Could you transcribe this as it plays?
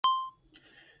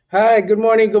Hi, good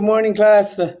morning,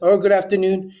 class, or good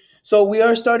afternoon. So we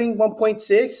are starting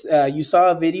 1.6. You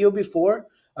saw a video before.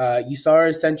 You saw our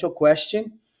essential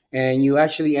question, and you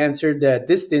actually answered the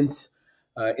distance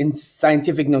in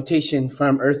scientific notation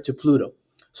from Earth to Pluto.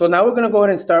 So now we're going to go ahead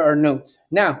and start our notes.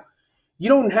 Now, you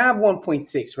don't have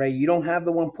 1.6, right? You don't have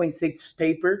the 1.6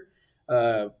 paper.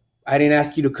 Uh, I didn't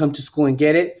ask you to come to school and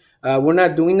get it. We're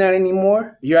not doing that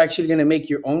anymore. You're actually going to make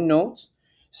your own notes.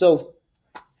 So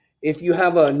if you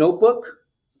have a notebook,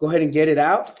 go ahead and get it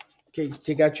out. Okay,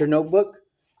 take out your notebook.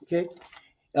 Okay,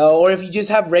 or if you just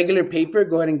have regular paper,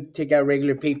 go ahead and take out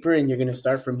regular paper, and you're gonna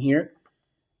start from here.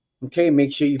 Okay,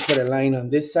 make sure you put a line on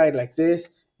this side like this,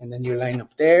 and then your line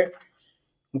up there.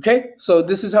 Okay, so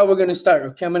this is how we're gonna start.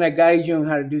 Okay, I'm gonna guide you on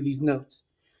how to do these notes.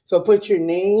 So put your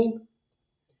name,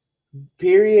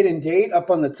 period, and date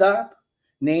up on the top.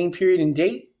 Name, period, and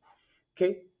date.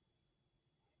 Okay,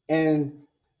 and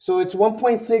so it's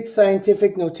 1.6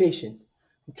 scientific notation.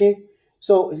 Okay,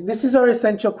 so this is our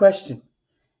essential question.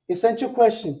 Essential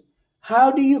question: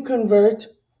 how do you convert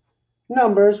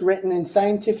numbers written in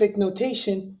scientific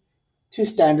notation to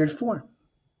standard form?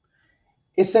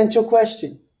 Essential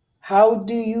question: how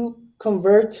do you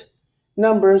convert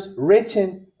numbers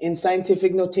written in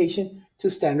scientific notation to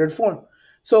standard form?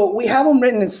 So we have them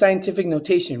written in scientific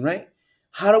notation, right?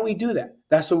 How do we do that?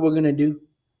 That's what we're going to do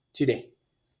today.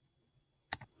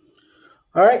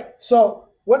 All right. So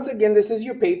once again, this is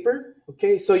your paper.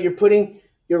 Okay. So you're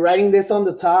writing this on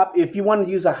the top. If you want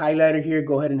to use a highlighter here,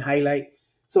 go ahead and highlight.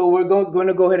 So we're going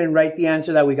to go ahead and write the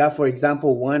answer that we got for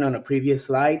example 1 on a previous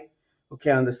slide.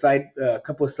 Okay. On the slide, a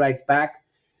couple of slides back.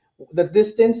 The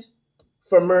distance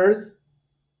from Earth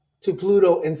to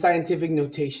Pluto in scientific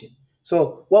notation.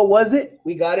 So what was it?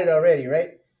 We got it already,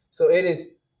 right? So it is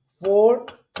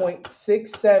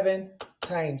 4.67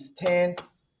 times 10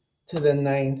 to the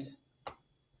 9th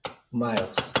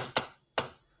miles.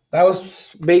 That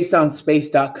was based on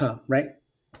space.com, right?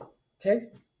 Okay.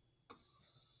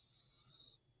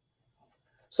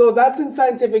 So that's in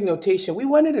scientific notation. We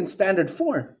want it in standard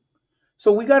form.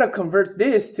 So we got to convert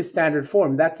this to standard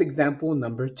form. That's example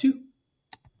number 2.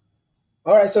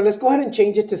 All right, so let's go ahead and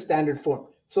change it to standard form.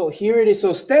 So here it is.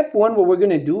 So step 1, what we're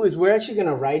going to do is we're actually going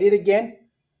to write it again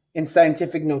in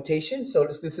scientific notation. So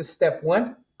this is step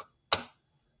 1.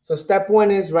 So step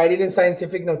 1 is write it in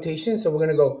scientific notation. So we're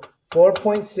going to go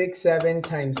 4.67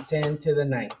 times 10 to the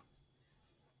 9th.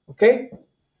 Okay?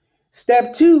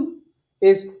 Step 2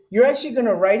 is you're actually going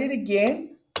to write it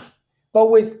again, but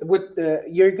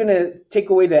you're going to take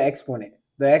away the exponent.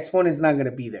 The exponent is not going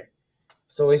to be there.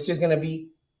 So it's just going to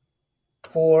be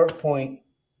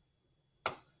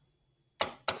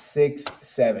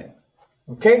 4.67.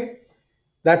 Okay?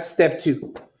 That's step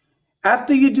 2.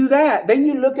 After you do that, then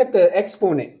you look at the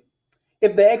exponent.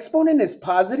 If the exponent is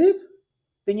positive,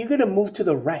 then you're going to move to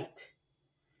the right.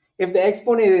 If the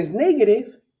exponent is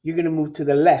negative, you're going to move to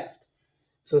the left.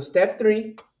 So step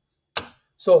 3.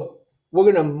 So we're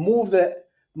going to move the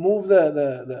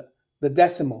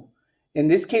decimal. In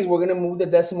this case, we're going to move the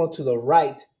decimal to the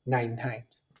right 9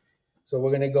 times. So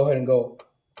we're going to go ahead and go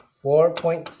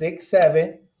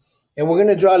 4.67. And we're going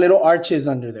to draw little arches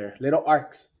under there, little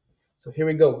arcs. So here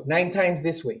we go. 9 times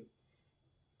this way.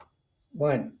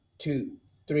 1, 2,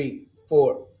 3,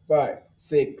 4, 5,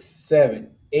 6, 7,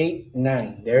 8,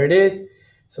 9. There it is.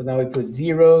 So now we put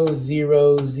 0,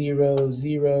 0, 0,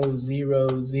 0,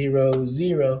 0, 0,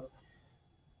 0.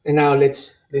 And now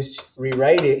let's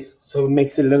rewrite it so it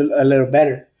makes it a little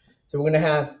better. So we're going to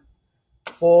have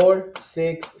 4,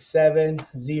 6, 7,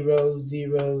 0,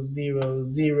 0, 0,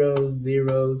 0,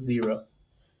 0, 0.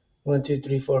 1, 2,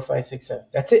 3, 4, 5, 6, 7.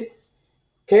 That's it.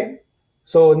 Okay.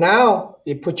 So now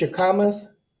you put your commas.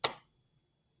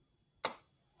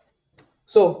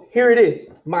 So here it is,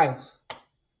 miles.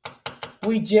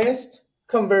 We just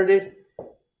converted.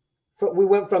 We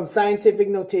went from scientific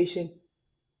notation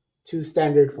to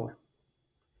standard form.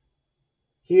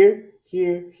 Here,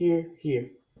 here, here,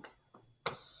 here.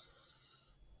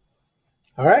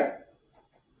 All right.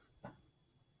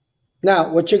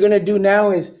 Now, what you're going to do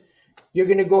now is you're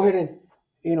going to go ahead and,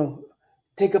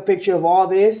 take a picture of all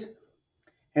this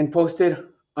and post it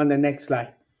on the next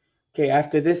slide. Okay,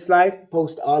 after this slide,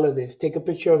 post all of this. Take a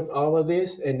picture of all of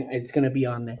this, and it's going to be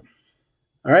on there.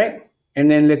 All right?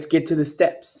 And then let's get to the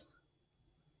steps.